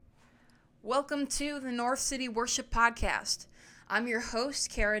Welcome to the North City Worship Podcast. I'm your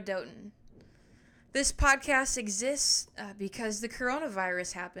host, Kara Doughton. This podcast exists because the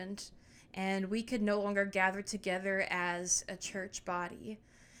coronavirus happened and we could no longer gather together as a church body.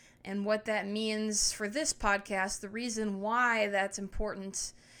 And what that means for this podcast, the reason why that's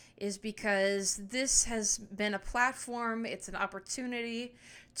important is because this has been a platform, it's an opportunity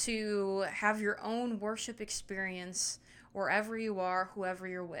to have your own worship experience wherever you are, whoever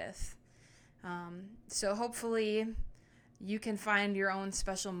you're with. So hopefully you can find your own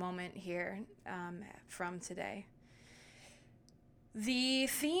special moment here from today. The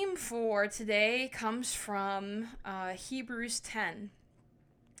theme for today comes from Hebrews 10.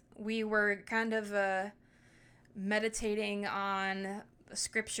 We were kind of meditating on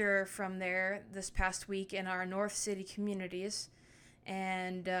scripture from there this past week in our North City communities,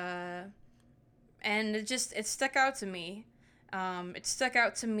 and it stuck out to me.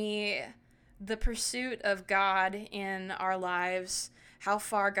 The pursuit of God in our lives, how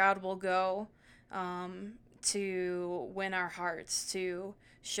far God will go to win our hearts, to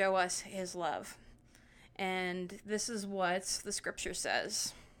show us his love. And this is what the scripture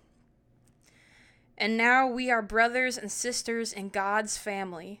says. And now we are brothers and sisters in God's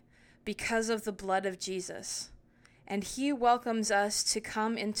family because of the blood of Jesus. And he welcomes us to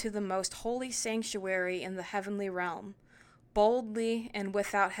come into the most holy sanctuary in the heavenly realm, boldly and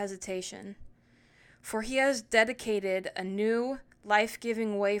without hesitation. For he has dedicated a new,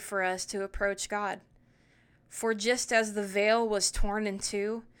 life-giving way for us to approach God. For just as the veil was torn in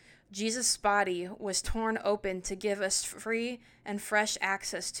two, Jesus' body was torn open to give us free and fresh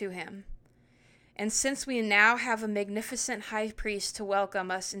access to him. And since we now have a magnificent high priest to welcome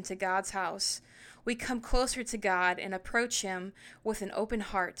us into God's house, we come closer to God and approach him with an open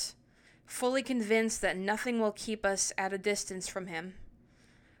heart, fully convinced that nothing will keep us at a distance from him.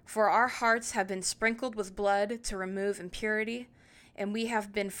 For our hearts have been sprinkled with blood to remove impurity, and we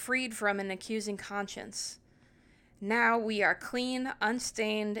have been freed from an accusing conscience. Now we are clean,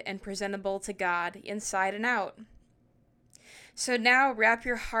 unstained, and presentable to God inside and out. So now wrap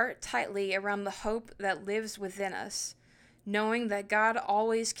your heart tightly around the hope that lives within us, knowing that God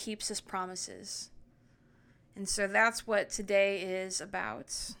always keeps his promises. And so that's what today is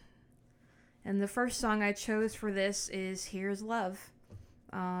about. And the first song I chose for this is Here's Love.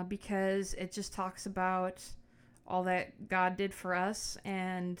 Because it just talks about all that God did for us,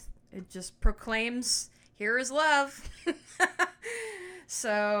 and it just proclaims, here is love.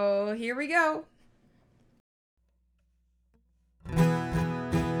 So here we go.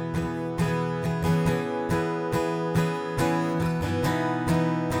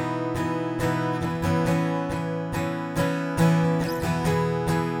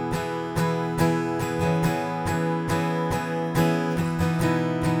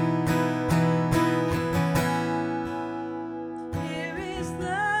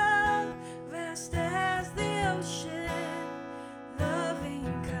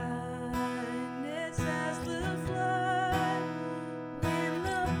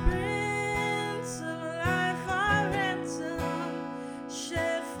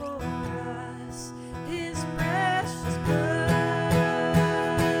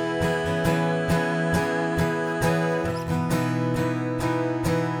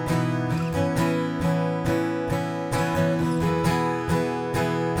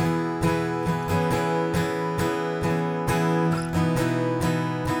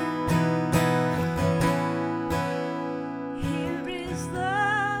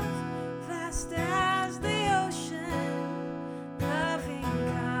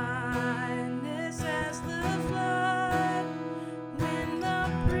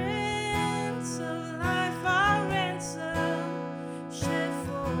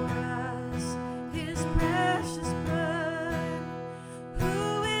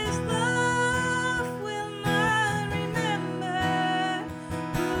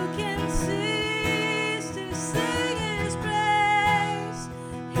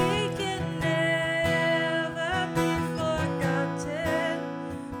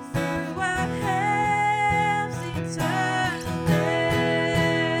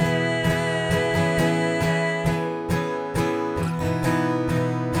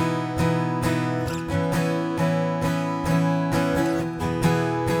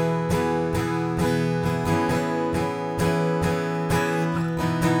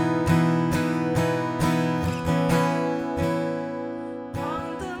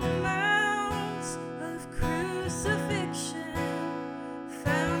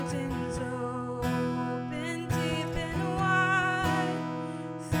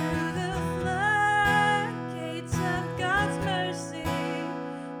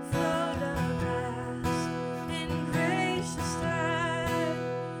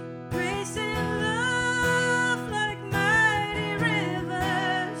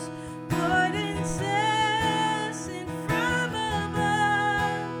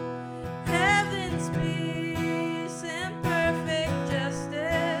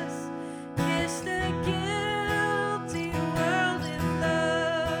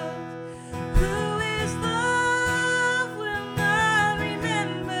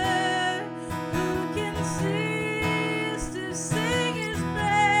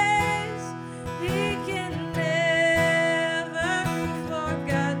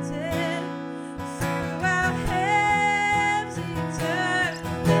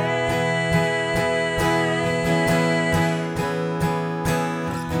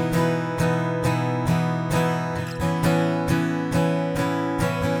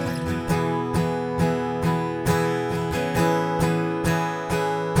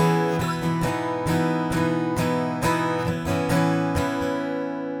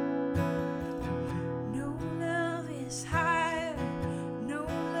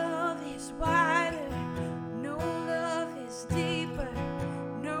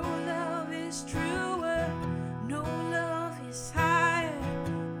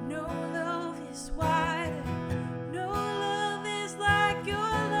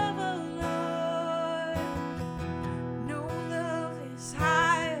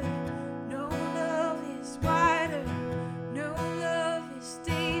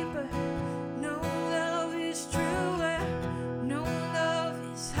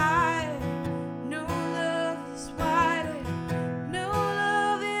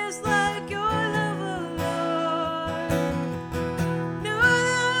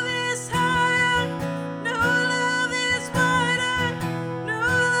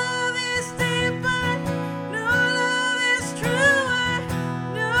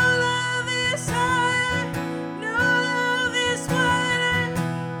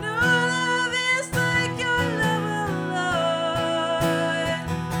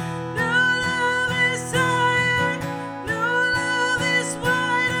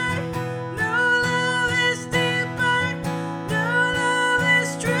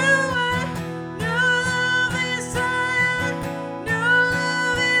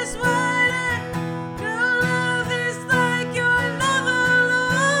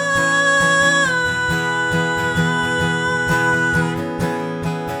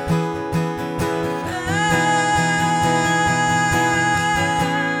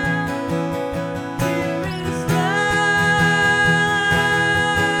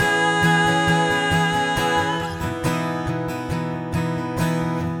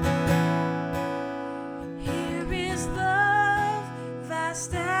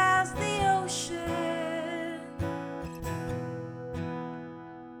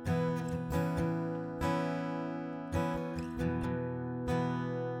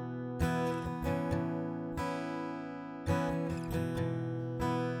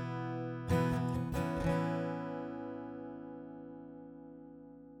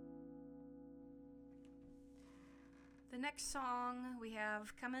 The next song we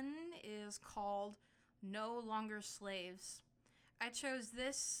have coming is called No Longer Slaves. I chose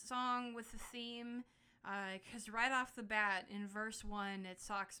this song with the theme because right off the bat in verse 1 it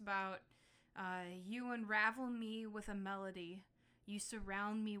talks about you unravel me with a melody, you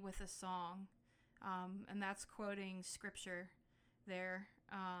surround me with a song, and that's quoting scripture there.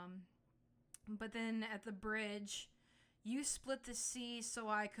 But then at the bridge, you split the sea so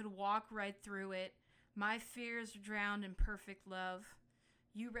I could walk right through it. My fears drowned in perfect love.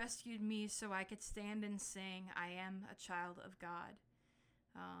 You rescued me so I could stand and sing, I am a child of God.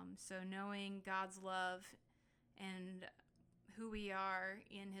 So knowing God's love and who we are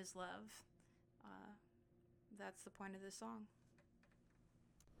in his love, that's the point of this song.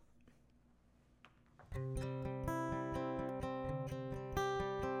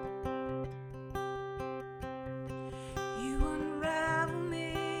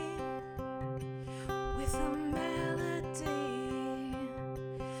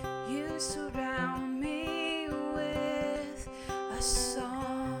 Surround me with a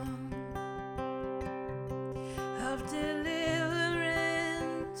song of deliverance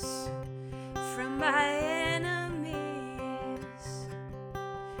from my enemies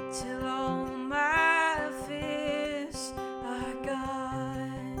till all my fears are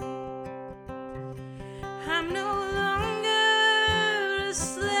gone. I'm no longer a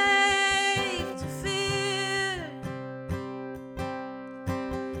slave to fear.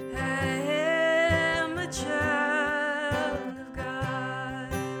 Child of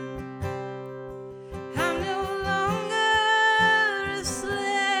God, I'm no longer a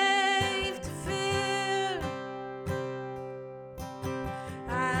slave to fear.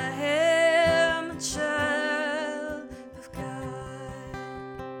 I am a child of God.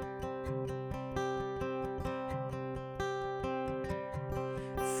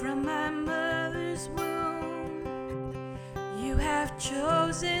 From my mother's womb, you have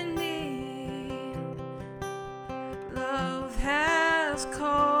chosen me. Love has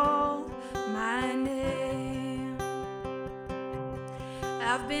called my name.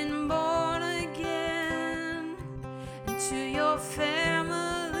 I've been born again into your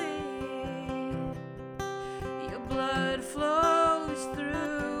family. Your blood flows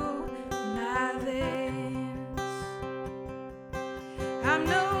through my veins. I'm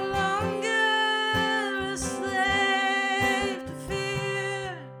no longer a slave to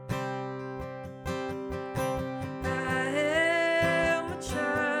fear.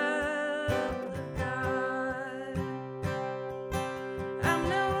 I'm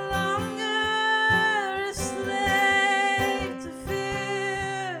no longer a slave to fear.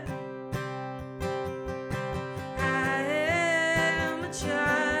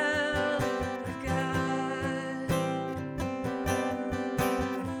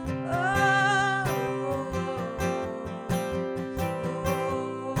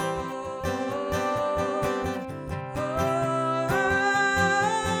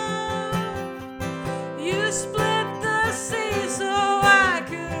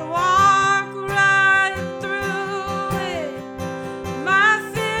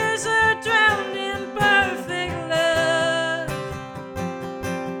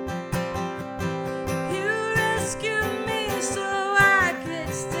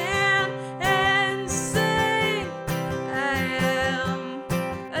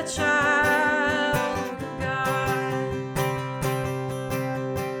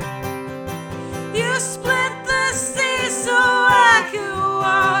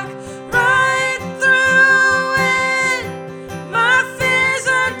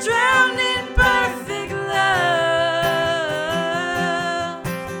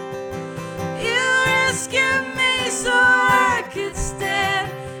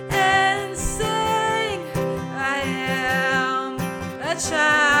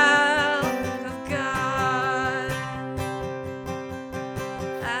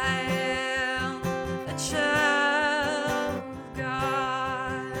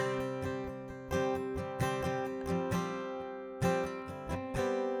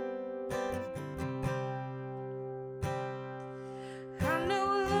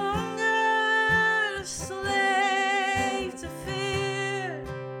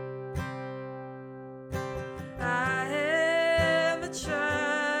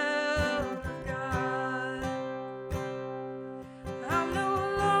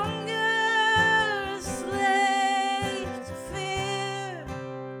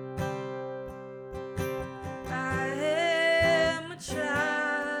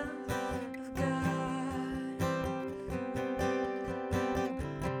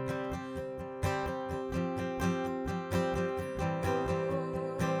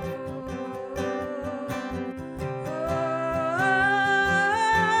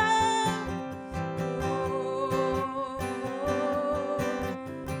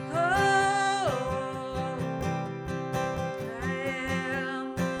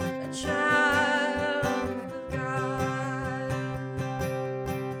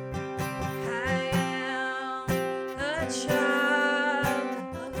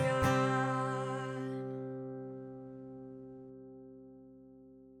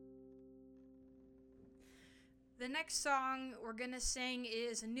 The next song we're going to sing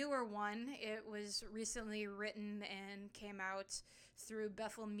is a newer one. It was recently written and came out through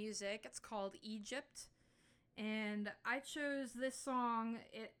Bethel Music. It's called Egypt. And I chose this song.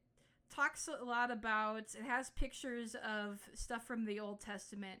 It talks a lot about, it has pictures of stuff from the Old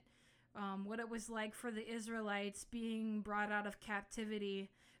Testament, what it was like for the Israelites being brought out of captivity,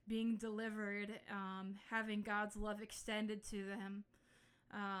 being delivered, having God's love extended to them.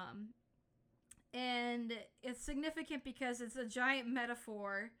 And it's significant because it's a giant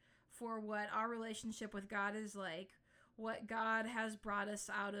metaphor for what our relationship with God is like, what God has brought us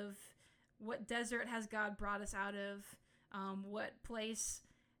out of, what desert has God brought us out of, what place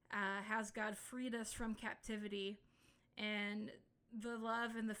has God freed us from captivity, and the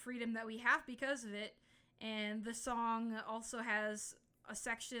love and the freedom that we have because of it. And the song also has a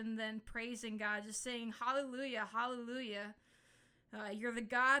section then praising God, just saying, hallelujah, hallelujah. You're the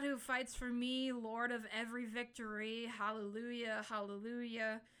God who fights for me, Lord of every victory. Hallelujah,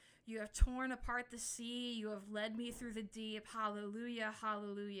 hallelujah. You have torn apart the sea. You have led me through the deep. Hallelujah,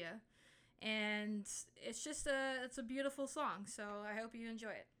 hallelujah. And it's just it's a beautiful song, so I hope you enjoy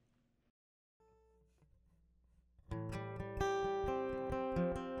it.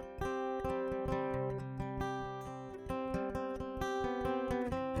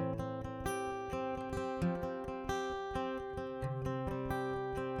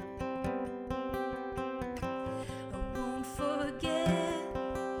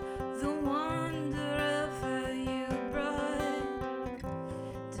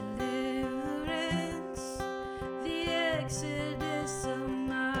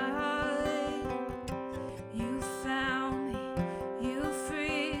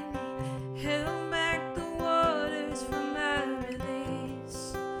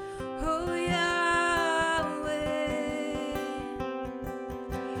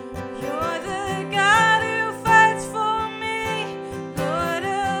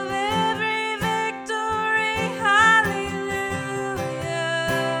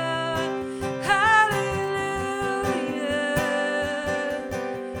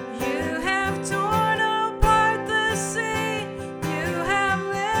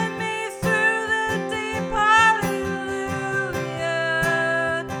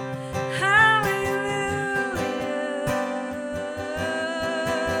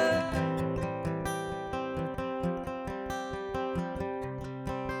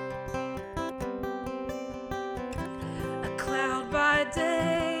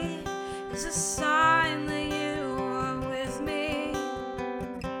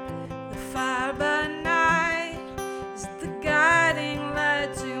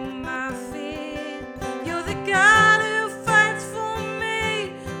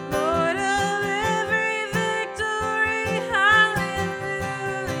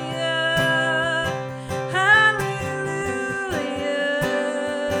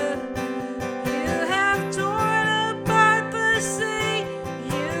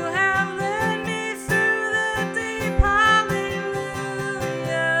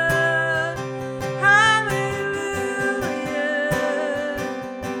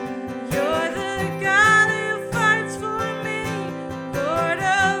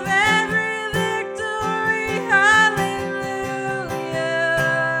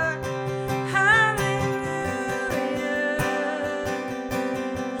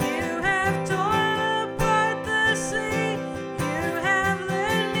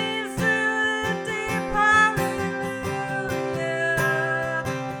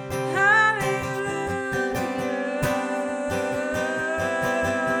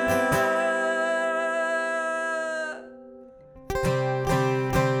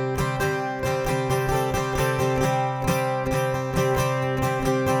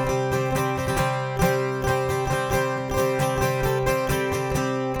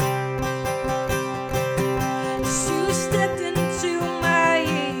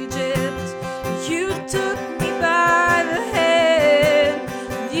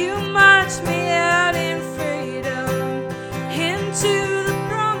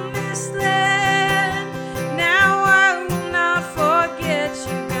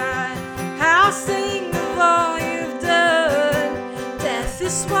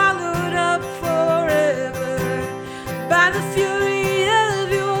 Swallowed up forever by the fury of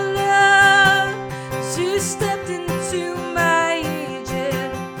your love. You stepped into my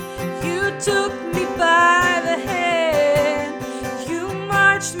Egypt. You took me by the hand. You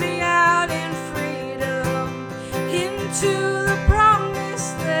marched me out in freedom into the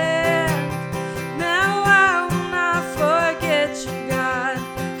promised land. Now I will not forget you, God.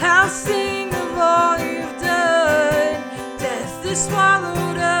 I'll sing of all you've done. Death is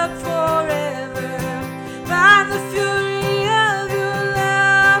swallowed up forever by the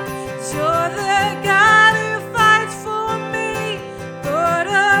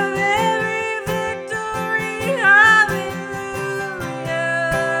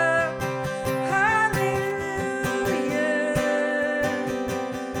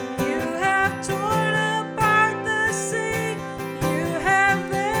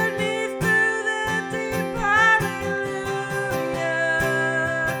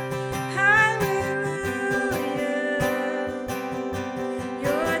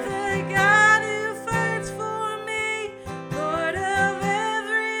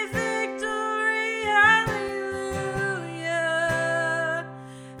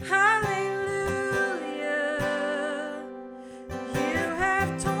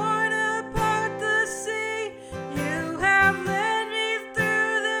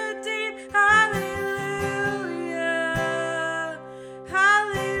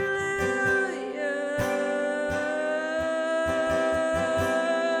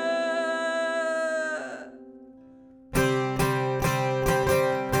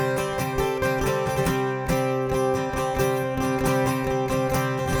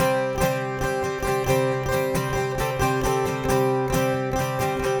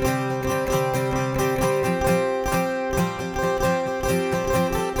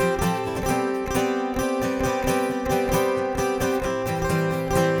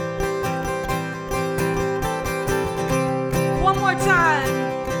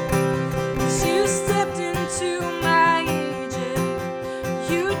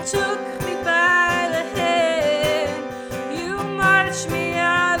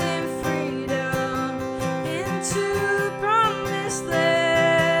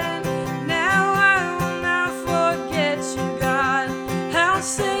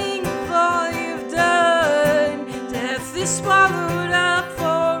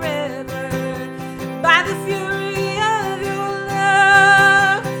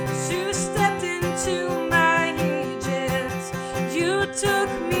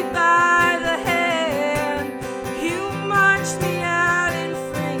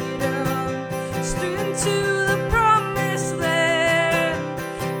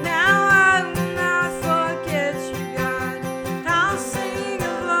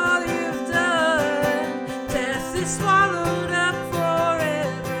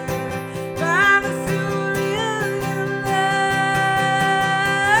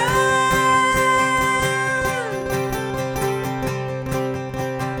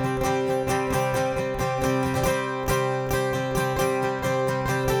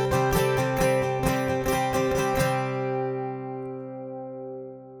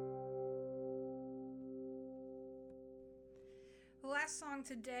last song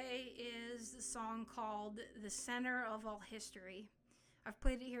today is the song called "The Center of All History." I've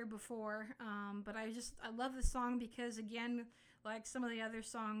played it here before, but I love the song because, again, like some of the other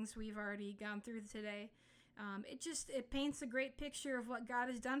songs we've already gone through today, it paints a great picture of what God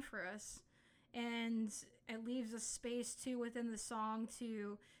has done for us, and it leaves a space too within the song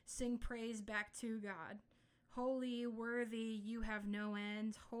to sing praise back to God. Holy, worthy, you have no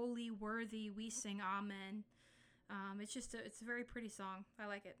end. Holy, worthy, we sing amen. It's a very pretty song. I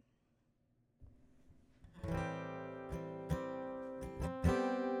like it.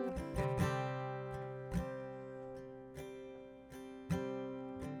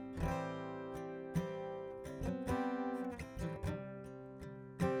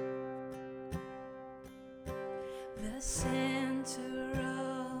 The center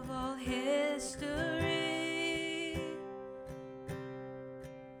of all history,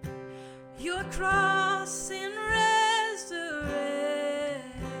 your cross and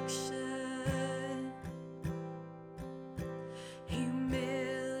resurrection,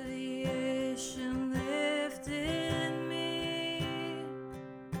 humiliation lifted me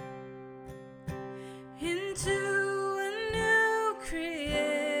into a new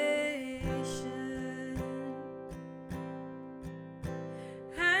creation.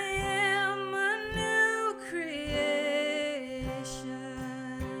 I am a new creation.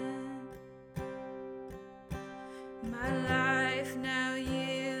 My life now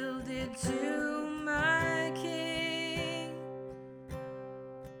yielded to my King,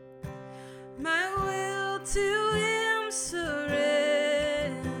 my will to Him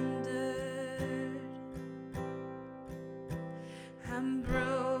surrendered. I'm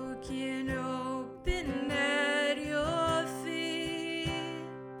broken open at your feet.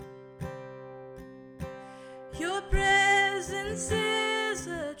 Your presence is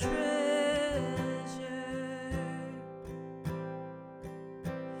a treasure.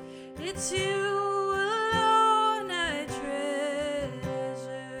 It's you alone I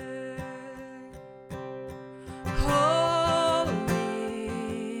treasure. Holy,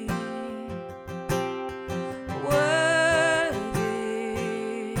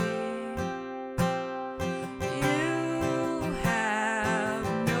 worthy, you have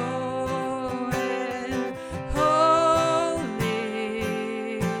no end. Holy,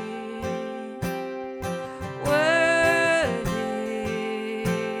 worthy,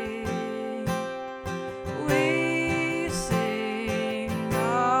 we sing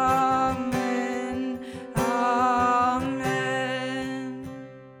amen, amen.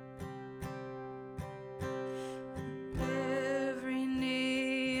 Every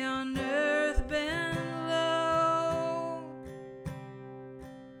knee on earth bend low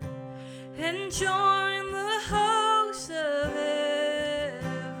and join the hosts of heaven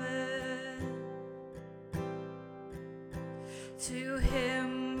to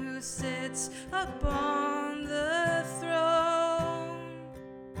Him who sits upon the throne.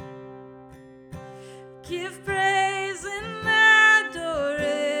 Give praise and adoration.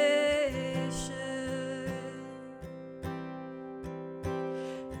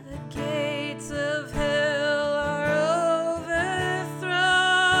 The gates of hell are overthrown.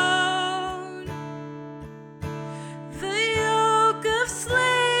 The yoke of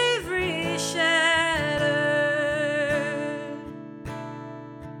slavery shattered.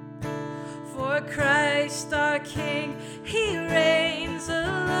 For Christ our King, He reigns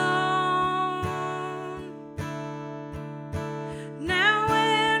alone.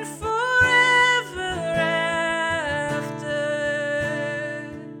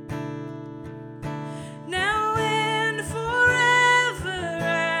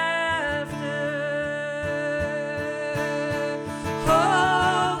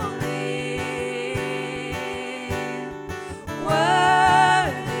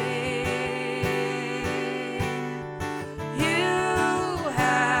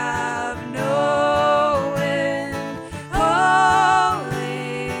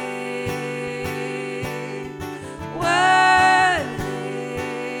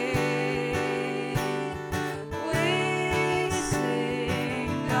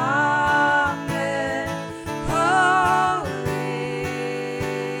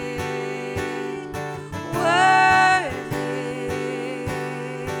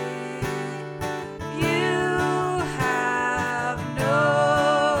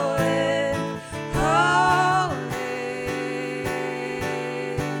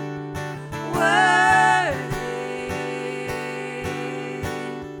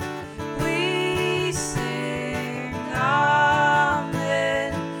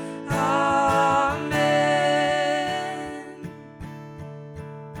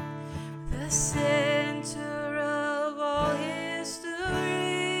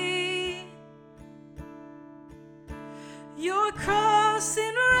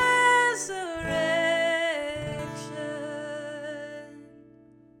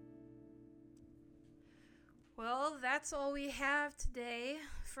 that's all we have today,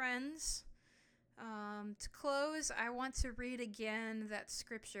 friends. To close, I want to read again that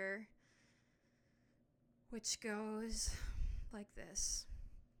scripture, which goes like this.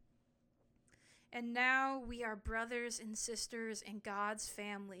 And now we are brothers and sisters in God's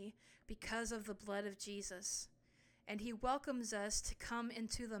family because of the blood of Jesus. And he welcomes us to come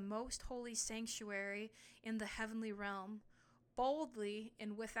into the most holy sanctuary in the heavenly realm, boldly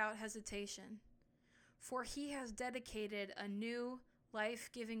and without hesitation. For he has dedicated a new,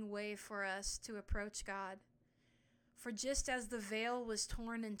 life-giving way for us to approach God. For just as the veil was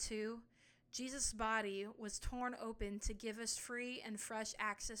torn in two, Jesus' body was torn open to give us free and fresh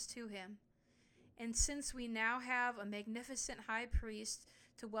access to him. And since we now have a magnificent high priest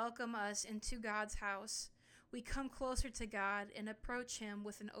to welcome us into God's house, we come closer to God and approach him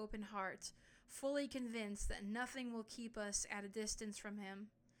with an open heart, fully convinced that nothing will keep us at a distance from him.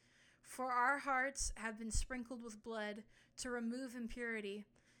 For our hearts have been sprinkled with blood to remove impurity,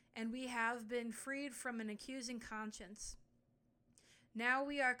 and we have been freed from an accusing conscience. Now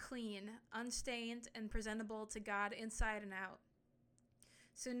we are clean, unstained, and presentable to God inside and out.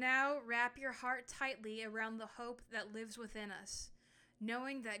 So now wrap your heart tightly around the hope that lives within us,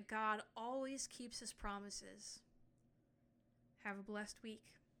 knowing that God always keeps his promises. Have a blessed week.